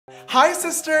Hi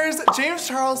sisters, James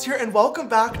Charles here and welcome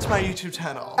back to my YouTube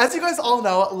channel. As you guys all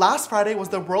know, last Friday was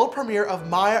the world premiere of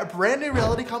my brand new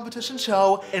reality competition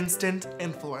show, Instant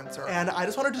Influencer. And I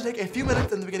just wanted to take a few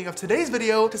minutes in the beginning of today's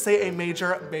video to say a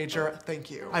major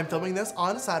thank you. I'm filming this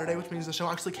on Saturday, which means the show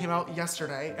actually came out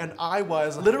yesterday, and I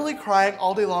was literally crying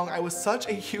all day long. I was such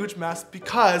a huge mess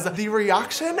because the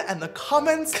reaction and the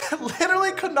comments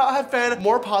literally could not have been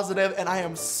more positive, and I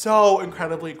am so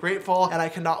incredibly grateful, and I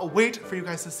cannot wait for you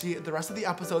guys to see the rest of the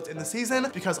episodes in the season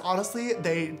because honestly,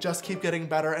 they just keep getting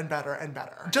better and better and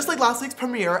better. Just like last week's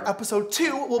premiere, episode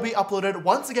 2 will be uploaded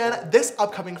once again this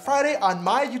upcoming Friday on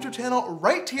my YouTube channel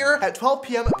right here at 12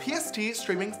 p.m. PST,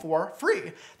 streaming for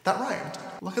free. That rhymed.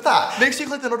 Look at that. Make sure you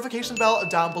click the notification bell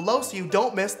down below so you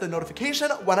don't miss the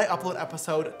notification when I upload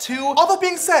episode 2. All that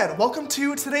being said, welcome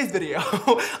to today's video.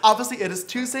 Obviously, it is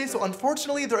Tuesday, so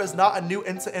unfortunately, there is not a new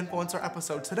Instant Influencer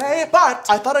episode today, but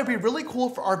I thought it'd be really cool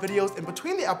for our videos in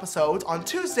between the episodes on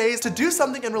Tuesdays to do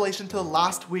something in relation to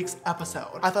last week's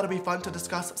episode. I thought it'd be fun to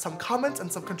discuss some comments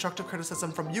and some constructive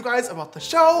criticism from you guys about the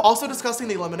show, also discussing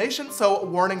the elimination, so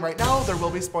warning right now, there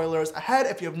will be spoilers ahead.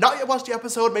 If you have not yet watched the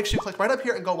episode, make sure you click right up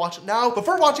here and go watch it now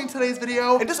before watching today's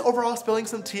video, and just overall spilling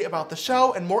some tea about the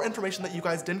show and more information that you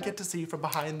guys didn't get to see from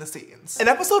behind the scenes. In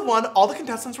episode 1, all the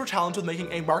contestants were challenged with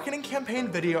making a marketing campaign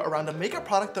video around a makeup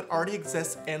product that already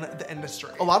exists in the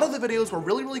industry. A lot of the videos were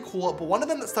really cool, but one of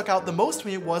them that stuck out the most to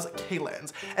me was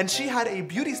Kaylin's, and she had a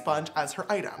beauty sponge as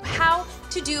her item. How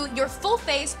to do your full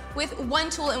face with one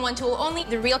tool and one tool only,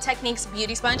 the Real Techniques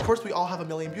beauty sponge. Of course, we all have a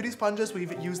million beauty sponges.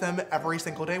 We've used them every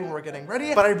single day when we're getting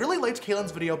ready, but I really liked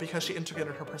Kaylin's video because she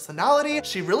integrated her personality.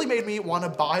 She really made me want to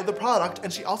buy the product,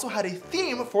 and she also had a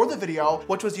theme for the video,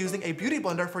 which was using a beauty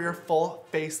blender for your full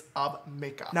face of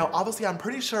makeup. Now, obviously, I'm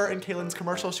pretty sure in Kaylin's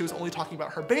commercial, she was only talking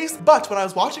about her base, but when I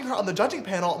was watching her on the judging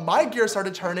panel, my gear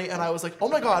started turning, and I was like, oh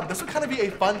my god, this would kind of be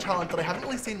a fun challenge that I haven't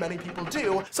really seen many people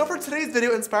do. So for today's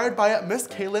video, inspired by Miss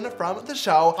Kaylin from the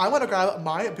show, I want to grab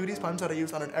my beauty sponge that I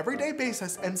use on an everyday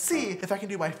basis and see if I can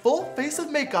do my full face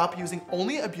of makeup using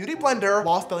only a beauty blender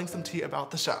while spilling some tea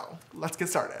about the show. Let's get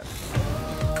started.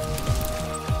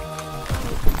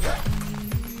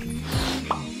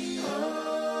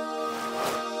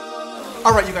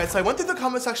 All right, you guys, so I went through the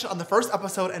comment section on the first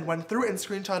episode and went through and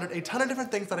screenshotted a ton of different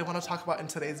things that I want to talk about in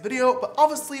today's video, but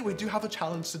obviously we do have a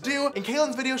challenge to do. In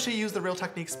Kaylin's video, she used the Real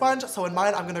Techniques sponge, so in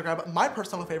mine, I'm gonna grab my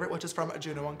personal favorite, which is from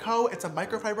Juno & Co. It's a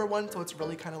microfiber one, so it's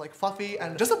really kind of like fluffy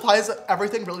and just applies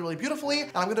everything really beautifully.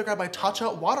 And I'm gonna grab my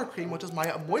Tatcha water cream, which is my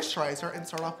moisturizer, and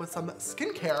start off with some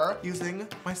skincare using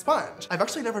my sponge. I've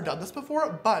actually never done this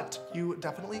before, but you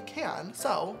definitely can.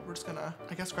 So we're just gonna,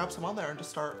 I guess, grab some on there and just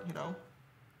start, you know,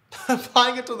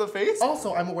 applying it to the face.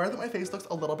 Also, I'm aware that my face looks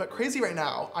a little bit crazy right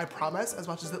now. I promise, as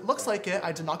much as it looks like it,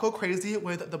 I did not go crazy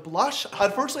with the blush.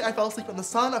 Unfortunately, I fell asleep in the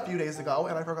sun a few days ago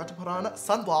and I forgot to put on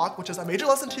sunblock, which is a major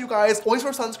lesson to you guys. Always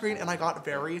wear sunscreen, and I got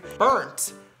very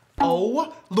burnt.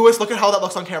 Oh, Lewis, look at how that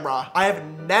looks on camera. I have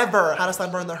never had a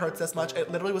sunburn that hurts this much.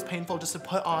 It literally was painful just to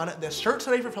put on this shirt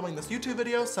today for filming this YouTube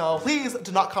video, so please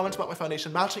do not comment about my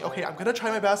foundation matching. Okay, I'm gonna try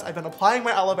my best. I've been applying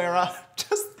my aloe vera.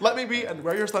 Just let me be and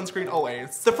wear your sunscreen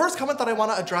always. The first comment that I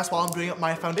wanna address while I'm doing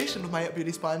my foundation with my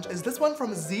beauty sponge is this one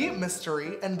from Z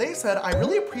Mystery, and they said, I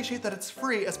really appreciate that it's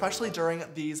free, especially during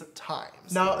these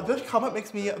times. Now, this comment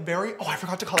makes me very, oh, I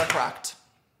forgot to color correct.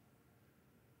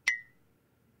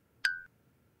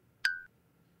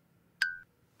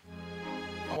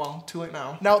 Well, too late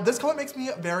now. Now, this comment makes me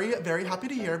very happy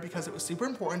to hear because it was super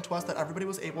important to us that everybody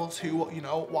was able to, you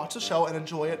know, watch the show and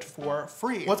enjoy it for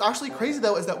free. What's actually crazy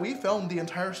though is that we filmed the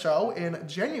entire show in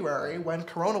January when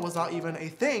Corona was not even a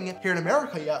thing here in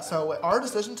America yet. So our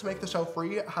decision to make the show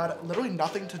free had literally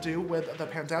nothing to do with the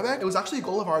pandemic. It was actually a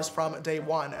goal of ours from day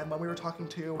one. And when we were talking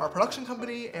to our production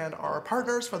company and our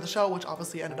partners for the show, which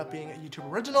obviously ended up being YouTube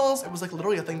Originals, it was like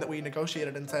literally a thing that we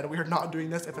negotiated and said, we are not doing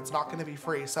this if it's not gonna be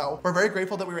free. So we're very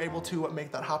grateful that we were able to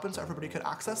make that happen so everybody could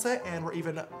access it, and we're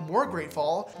even more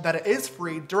grateful that it is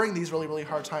free during these really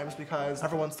hard times because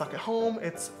everyone's stuck at home.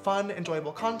 It's fun,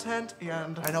 enjoyable content,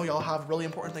 and I know y'all have really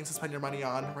important things to spend your money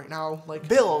on right now, like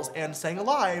bills and staying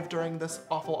alive during this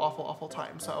awful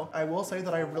time. So I will say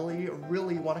that I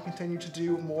really want to continue to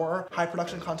do more high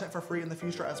production content for free in the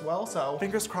future as well, so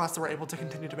fingers crossed that we're able to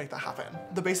continue to make that happen.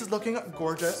 The base is looking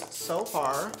gorgeous so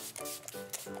far.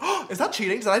 Is that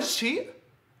cheating? Did I just cheat?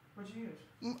 What'd you use?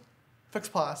 Fix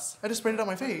Plus. I just sprayed it on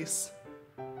my face.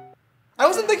 I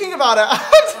wasn't thinking about it.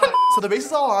 So the base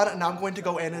is all on, and now I'm going to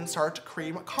go in and start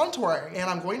cream contouring. And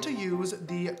I'm going to use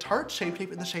the Tarte Shape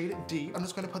Tape in the shade D. I'm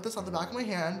just going to put this on the back of my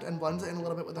hand and blend it in a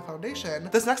little bit with the foundation.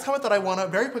 This next comment that I want to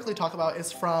very quickly talk about is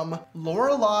from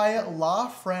Lorelei La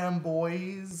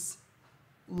Framboise.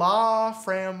 La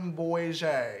Framboise.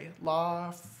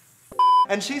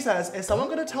 And she says, is someone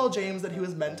gonna tell James that he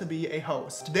was meant to be a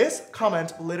host? This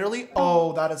comment literally,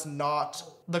 oh, that is not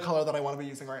the color that I want to be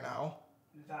using right now.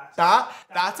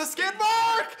 That's a skid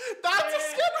mark! That's a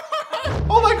skid mark!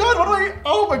 Oh my god,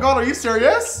 oh my god, are you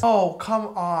serious? Oh, come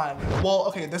on. Well,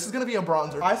 okay, this is gonna be a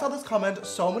bronzer. I saw this comment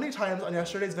so many times on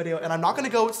yesterday's video, and I'm not gonna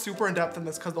go super in depth in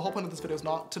this because the whole point of this video is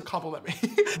not to compliment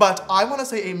me. But I wanna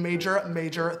say a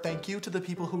major thank you to the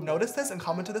people who noticed this and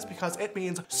commented this because it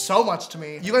means so much to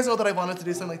me. You guys know that I wanted to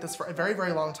do something like this for a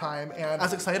very long time, and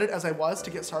as excited as I was to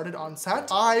get started on set,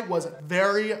 I was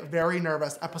very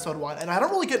nervous episode 1, and I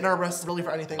don't really get nervous really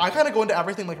for anything. I kind of go into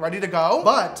everything like ready to go,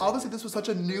 but obviously this was such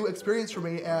a new experience for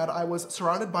me, and I was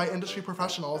surrounded by industry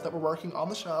professionals that were working on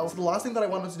the show. So the last thing that I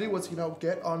wanted to do was, you know,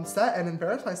 get on set and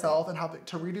embarrass myself and have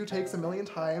to redo takes a million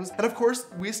times. And of course,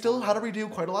 we still had to redo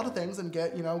quite a lot of things and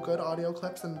get, you know, good audio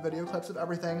clips and video clips of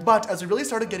everything. But as we really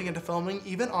started getting into filming,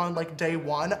 even on like day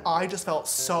 1, I just felt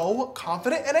so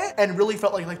confident in it and really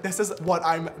felt like this is what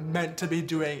I'm meant to be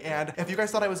doing. And if you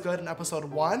guys thought I was good in episode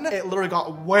 1, it literally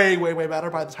got way better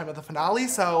by the time of the finale.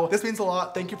 So this means a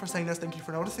lot. Thank you for saying this. Thank you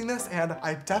for noticing this. And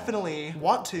I definitely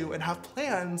want to and have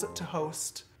plans to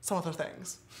host some other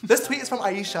things. This tweet is from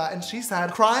Aisha, and she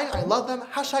said, crying, I love them,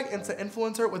 hashtag instant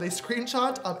influencer, with a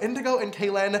screenshot of Indigo and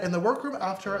Kaylin in the workroom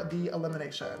after the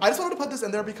elimination. I just wanted to put this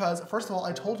in there because, first of all,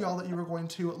 I told y'all that you were going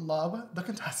to love the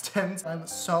contestants. I'm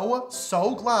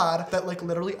so glad that like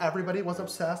literally everybody was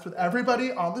obsessed with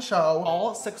everybody on the show.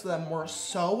 All 6 of them were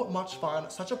so much fun,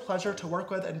 such a pleasure to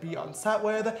work with and be on set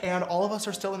with, and all of us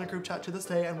are still in a group chat to this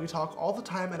day, and we talk all the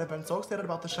time, and I've been so excited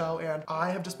about the show, and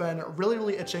I have just been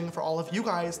really itching for all of you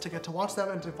guys to get to watch them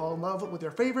and to fall in love with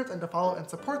your favorites and to follow and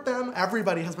support them.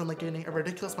 Everybody has been like gaining a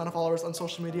ridiculous amount of followers on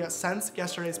social media since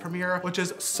yesterday's premiere, which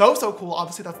is so cool.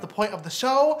 Obviously that's the point of the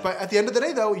show, but at the end of the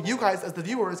day though, you guys as the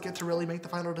viewers get to really make the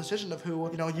final decision of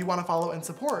who, you know, you want to follow and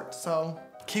support. So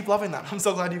keep loving them. I'm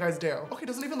so glad you guys do. Okay,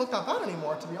 doesn't even look that bad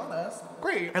anymore, to be honest.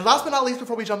 Great. And last but not least,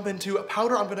 before we jump into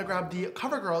powder, I'm gonna grab the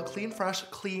CoverGirl Clean Fresh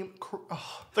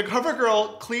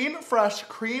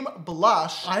Cream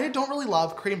Blush. I don't really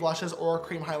love cream blushes or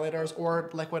cream highlighters or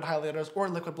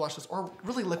liquid blushes or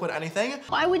really liquid anything.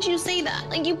 Why would you say that?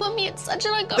 Like, you put me at such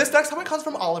a like. This next comment comes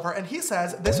from Oliver, and he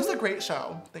says, this was a great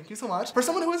show. Thank you so much. For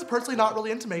someone who is personally not really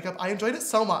into makeup, I enjoyed it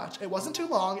so much. It wasn't too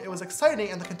long, it was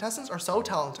exciting, and the contestants are so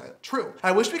talented. True.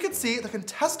 I wish we could see the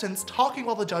contestants talking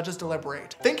while the judges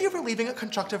deliberate. Thank you for leaving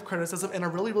constructive criticism in a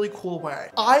really cool way.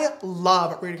 I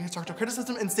love reading constructive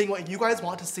criticism and seeing what you guys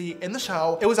want to see in the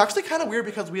show. It was actually kind of weird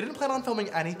because we didn't plan on filming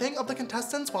anything of the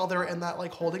contestants while they're in that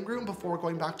like holding room before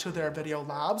going back to their video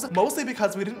labs, mostly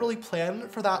because we didn't really plan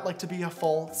for that like to be a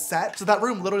full set. So that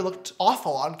room literally looked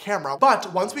awful on camera.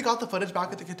 But once we got the footage back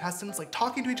with the contestants like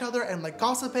talking to each other and like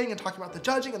gossiping and talking about the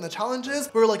judging and the challenges,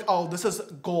 we were like, oh, this is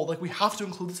gold. Like we have to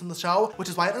include this in the show, which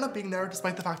is why it ended up being there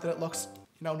despite the fact that it looks,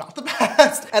 you know, not the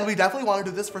best. And we definitely want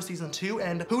to do this for season 2,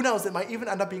 and who knows, it might even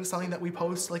end up being something that we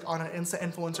post like on an Insta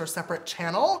Influencer separate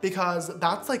channel, because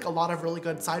that's like a lot of really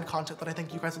good side content that I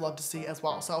think you guys would love to see as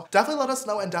well. So definitely let us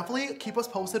know and definitely keep us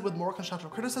posted with more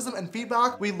constructive criticism and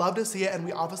feedback. We love to see it, and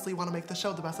we obviously want to make the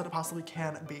show the best that it possibly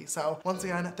can be. So once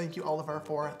again, thank you, Oliver,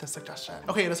 for this suggestion.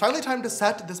 Okay, it is finally time to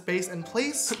set this base in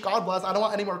place. God bless, I don't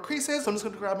want any more creases, so I'm just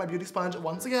going to grab my beauty sponge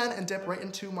once again and dip right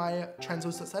into my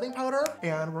translucent setting powder,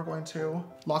 and we're going to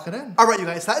lock it in. All right, you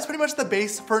guys, that is pretty much the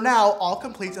base for now, all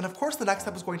complete. And of course, the next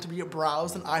step is going to be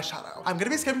brows and eyeshadow. I'm gonna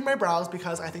be skipping my brows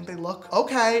because I think they look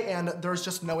okay, and there's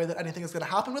just no way that anything is gonna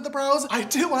happen with the brows. I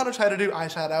do want to try to do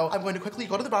eyeshadow. I'm going to quickly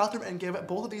go to the bathroom and give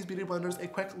both of these beauty blenders a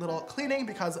quick little cleaning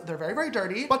because they're very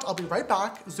dirty, but I'll be right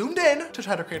back, zoomed in, to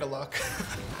try to create a look.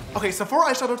 Okay, so for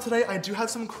eyeshadow today, I do have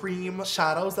some cream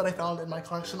shadows that I found in my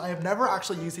collection. I have never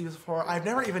actually used these before. I've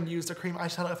never even used a cream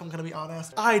eyeshadow, if I'm gonna be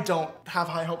honest. I don't have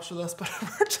high hopes for this, but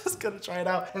we're just gonna try it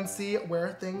out and see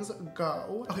where things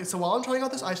go. Okay, so while I'm trying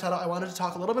out this eyeshadow, I wanted to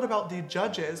talk a little bit about the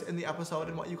judges in the episode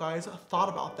and what you guys thought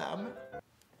about them.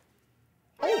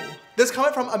 Oh. This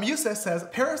comment from Amusa says,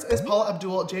 Paris is Paula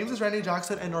Abdul, James is Randy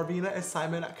Jackson, and Norvina is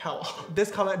Simon Cowell. This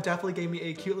comment definitely gave me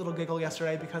a cute little giggle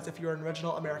yesterday because if you're an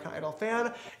original American Idol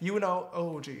fan, you would know,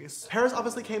 oh geez. Paris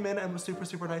obviously came in and was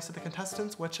super nice to the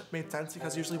contestants, which made sense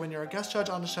because usually when you're a guest judge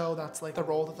on a show, that's like the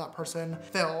role that that person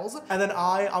fills. And then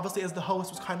I, obviously as the host,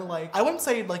 was kind of like, I wouldn't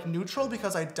say like neutral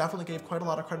because I definitely gave quite a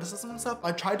lot of criticism and stuff.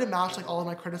 I tried to match like all of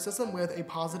my criticism with a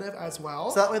positive as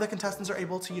well. So that way the contestants are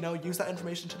able to, you know, use that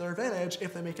information to their advantage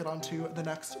if they make it onto to the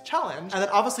next challenge. And then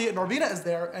obviously Norvina is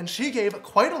there, and she gave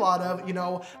quite a lot of, you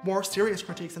know, more serious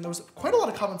critiques, and there was quite a lot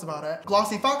of comments about it.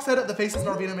 Glossy Fox said, the faces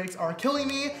Norvina makes are killing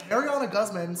me. Ariana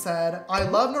Guzman said, I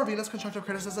love Norvina's constructive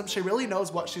criticism. She really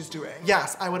knows what she's doing.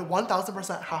 Yes, I would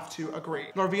 1000% have to agree.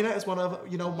 Norvina is one of,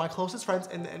 you know, my closest friends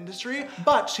in the industry,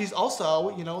 but she's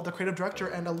also, you know, the creative director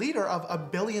and a leader of a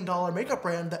billion-dollar makeup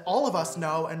brand that all of us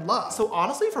know and love. So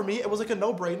honestly, for me, it was like a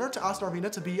no-brainer to ask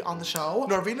Norvina to be on the show.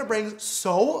 Norvina brings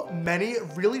so many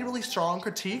really, really strong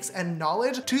critiques and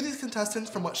knowledge to these contestants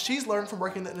from what she's learned from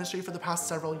working in the industry for the past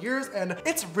several years, and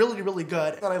it's really, really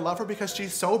good. And I love her because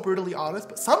she's so brutally honest,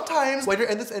 but sometimes when you're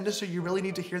in this industry, you really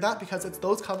need to hear that, because it's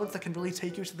those comments that can really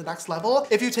take you to the next level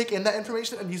if you take in that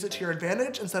information and use it to your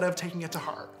advantage instead of taking it to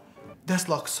heart. This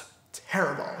looks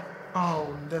terrible.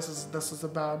 Oh, this is a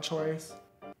bad choice.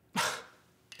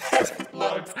 This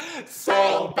looks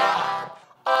so bad.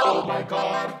 Oh my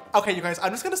god. Okay, you guys,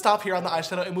 I'm just gonna stop here on the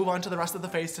eyeshadow and move on to the rest of the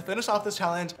face to finish off this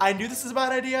challenge. I knew this is a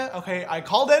bad idea. Okay, I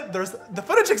called it. The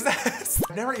footage exists.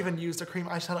 I've never even used a cream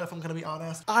eyeshadow, if I'm gonna be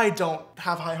honest. I don't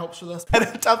have high hopes for this, and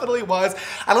it definitely was.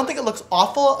 I don't think it looks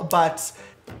awful, but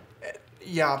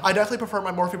yeah, I definitely prefer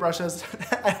my Morphe brushes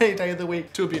any day of the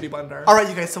week to a beauty blender. All right,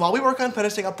 you guys, so while we work on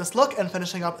finishing up this look and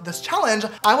finishing up this challenge,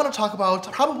 I want to talk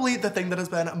about probably the thing that has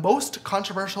been most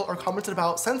controversial or commented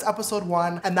about since episode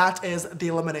 1, and that is the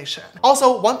elimination.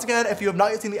 Also, once again, if you have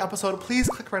not yet seen the episode, please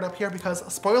click right up here because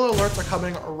spoiler alerts are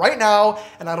coming right now,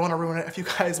 and I don't want to ruin it if you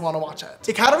guys want to watch it.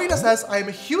 Ekaterina says, I am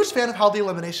a huge fan of how the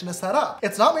elimination is set up.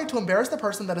 It's not made to embarrass the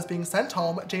person that is being sent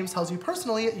home. James tells you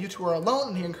personally, you two are alone,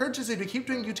 and he encourages you to keep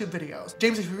doing YouTube videos.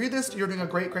 James, if you read this, you're doing a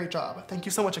great job. Thank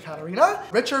you so much, Ekaterina.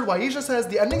 Richard Waisha says,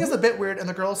 the ending is a bit weird and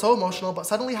the girl is so emotional, but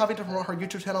suddenly having to promote her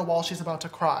YouTube channel while she's about to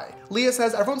cry. Leah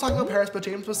says, everyone's talking about Paris, but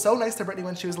James was so nice to Brittany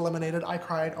when she was eliminated. I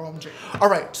cried, OMG. All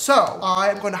right, so I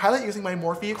am going to highlight using my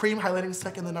Morphe cream highlighting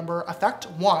stick in the number effect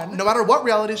 1. No matter what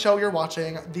reality show you're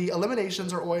watching, the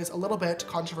eliminations are always a little bit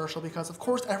controversial because of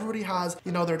course everybody has,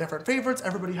 you know, their different favorites.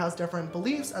 Everybody has different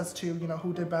beliefs as to, you know,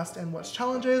 who did best in which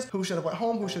challenges, who should have went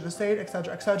home, who should have stayed,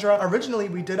 etc, etc. Originally,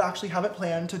 we did actually have it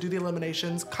planned to do the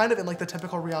eliminations kind of in like the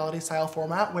typical reality style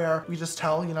format where we just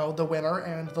tell, you know, the winner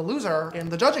and the loser in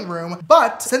the judging room.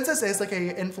 But since this is like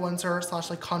a influencer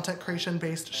slash like content creation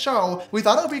based show, we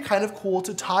thought it would be kind of cool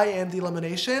to tie in the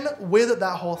elimination with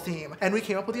that whole theme. And we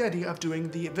came up with the idea of doing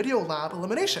the video lab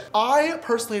elimination. I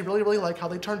personally really like how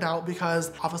they turned out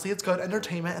because obviously it's good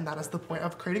entertainment and that is the point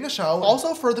of creating a show.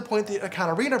 Also for the point that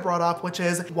Ekaterina brought up, which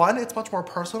is one, it's much more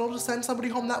personal to send somebody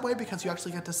home that way because you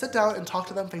actually get to sit down and talk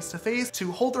to them face to face,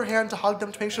 to hold their hand, to hug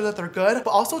them, to make sure that they're good,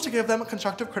 but also to give them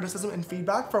constructive criticism and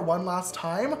feedback for one last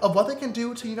time of what they can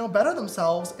do to, you know, better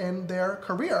themselves in their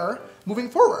career moving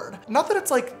forward. Not that it's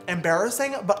like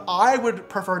embarrassing, but I would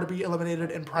prefer to be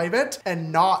eliminated in private and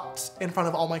not in front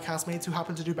of all my castmates who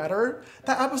happen to do better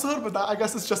that episode, but that I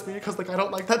guess is just me because like I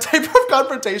don't like that type of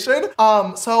confrontation.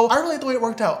 So I really like the way it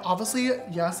worked out. Obviously,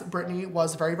 yes, Brittany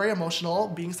was very emotional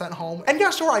being sent home. And yeah,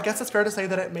 sure, I guess it's fair to say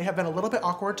that it may have been a little bit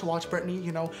awkward to watch Brittany,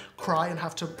 you know, cry and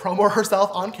have to promo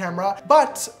herself on camera.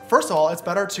 But first of all, it's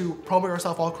better to promo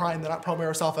yourself while crying than not promo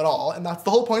yourself at all. And that's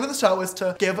the whole point of the show, is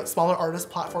to give smaller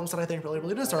artists platforms that I think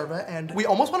really deserve it. And we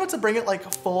almost wanted to bring it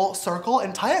like full circle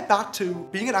and tie it back to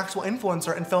being an actual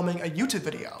influencer and filming a YouTube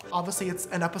video. Obviously it's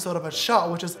an episode of a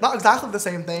show, which is not exactly the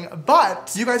same thing,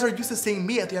 but you guys are used to seeing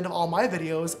me at the end of all my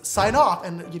videos sign off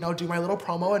and, you know, do my little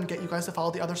promo and get you guys to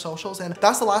follow the other socials. And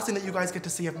that's the last thing that you guys get to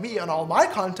see of me on all my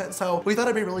content. So we thought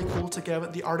it'd be really cool to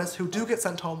give the artists who do get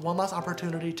sent home one last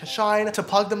opportunity to shine, to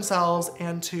plug themselves,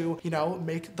 and to, you know,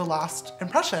 make the last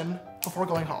impression before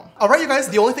going home. All right, you guys,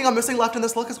 the only thing I'm missing left in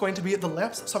this look is going to be the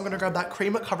lips. So I'm gonna grab that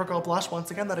cream CoverGirl blush once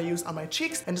again that I use on my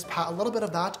cheeks and just pat a little bit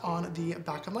of that on the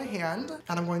back of my hand.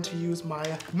 And I'm going to use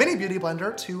my mini beauty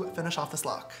blender to finish off this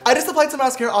look. I just applied some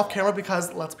mascara off camera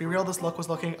because let's be real, this look was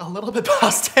looking a little bit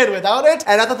busted without it.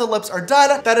 And now that the lips are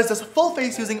done, that is this full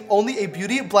face using only a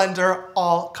beauty blender,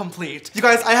 all complete. You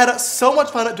guys, I had so much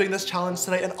fun doing this challenge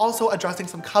today and also addressing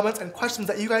some comments and questions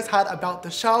that you guys had about the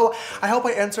show. I hope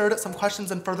I answered some questions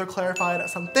and further clarified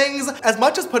some things. As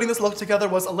much as putting this look together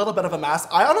was a little bit of a mess,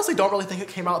 I honestly don't really think it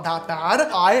came out that bad.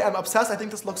 I am obsessed. I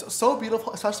think this looks so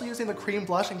beautiful, especially using the cream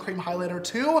blush and cream highlighter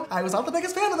too. I was not the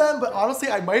biggest fan of them, but honestly,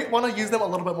 I might want to use them a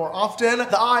little bit more often.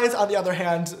 The eyes, on the other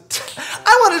hand,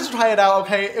 I wanted to try it out,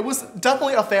 okay? It was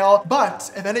definitely a fail, but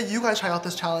if any of you guys try out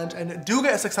this challenge and do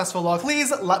get a successful look,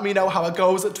 please let me know how it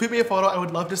goes. Tweet me a photo. I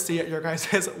would love to see your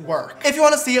guys' work. If you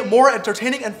want to see more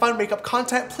entertaining and fun makeup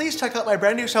content, please check out my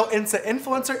brand new show, Instant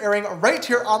Influencer, airing right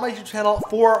here on my YouTube channel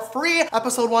for free.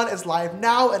 Episode 1 is live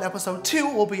now, and episode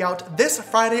 2 will be out this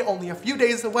Friday, only a few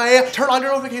days away. Turn on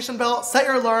your notification bell, set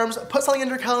your alarms, put something in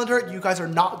your calendar. You guys are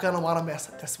not gonna want to miss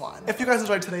this one. If you guys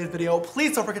enjoyed today's video,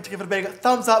 please don't forget to give it a big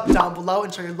thumbs up down below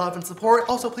and show your love and support.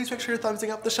 Also, please make sure you're thumbsing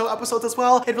up the show episodes as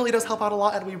well. It really does help out a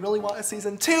lot, and we really want a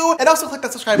season 2. And also click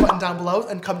that subscribe button down below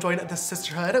and come join this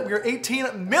sisterhood. We are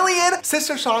 18 million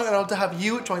sister strong, and I'd love to have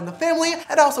you join the family.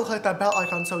 And also click that bell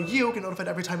icon so you get notified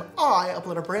every time I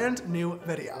upload a brand new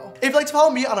video. If you'd like to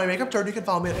follow me on my makeup journey, you can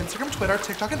follow me on Instagram, Twitter,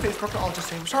 TikTok, and Facebook. They're all just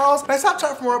James Charles. My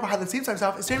Snapchat for more behind the scenes type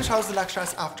stuff is James Charles, the next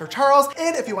dress after Charles.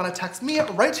 And if you want to text me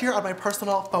right here on my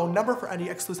personal phone number for any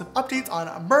exclusive updates on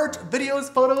merch,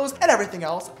 videos, photos, and everything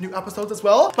else, new episodes as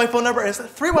well. My phone number is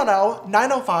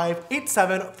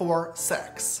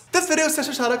 310-905-8746. This video's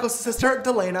sister shout out goes to Sister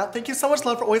Delana. Thank you so much,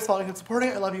 love, for always following and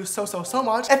supporting. I love you so, so, so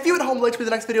much. If you at home would like to be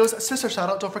the next video's sister shout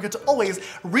out, don't forget to always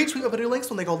retweet my video links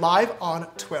when they go live on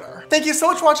Twitter. Thank you so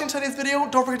much for watching today's video.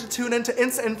 Don't forget to tune in to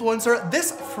Instant Influencer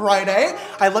this Friday.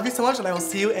 I love you so much, and I will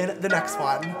see you in the next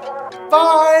one.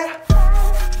 Bye!